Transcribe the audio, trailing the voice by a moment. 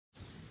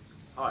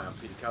Hi, I'm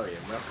Peter Caughey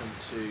and welcome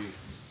to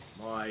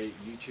my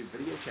YouTube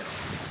video channel.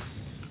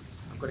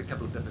 I've got a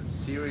couple of different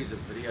series of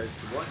videos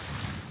to watch.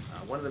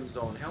 One of them is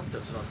on health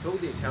tips, and I've filled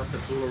these health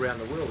tips all around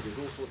the world. There's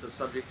all sorts of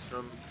subjects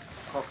from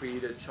coffee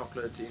to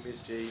chocolate to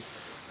MSG.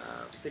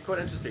 They're quite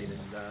interesting,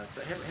 and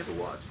so have a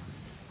watch.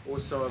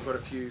 Also, I've got a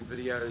few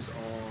videos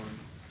on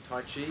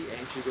Tai Chi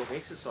and Qigong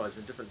exercise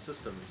in different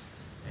systems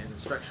and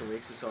instructional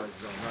exercises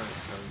on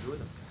those, so enjoy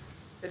them.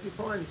 If you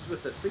find,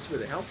 especially with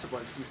the health tip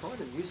ones, if you find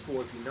them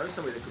useful, if you know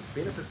somebody that could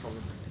benefit from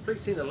them,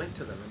 please send a link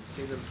to them and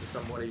send them to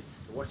somebody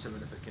to watch them,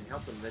 and if it can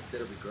help them,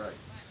 that'll be great.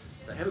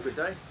 So have a good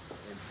day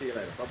and see you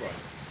later. Bye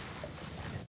bye.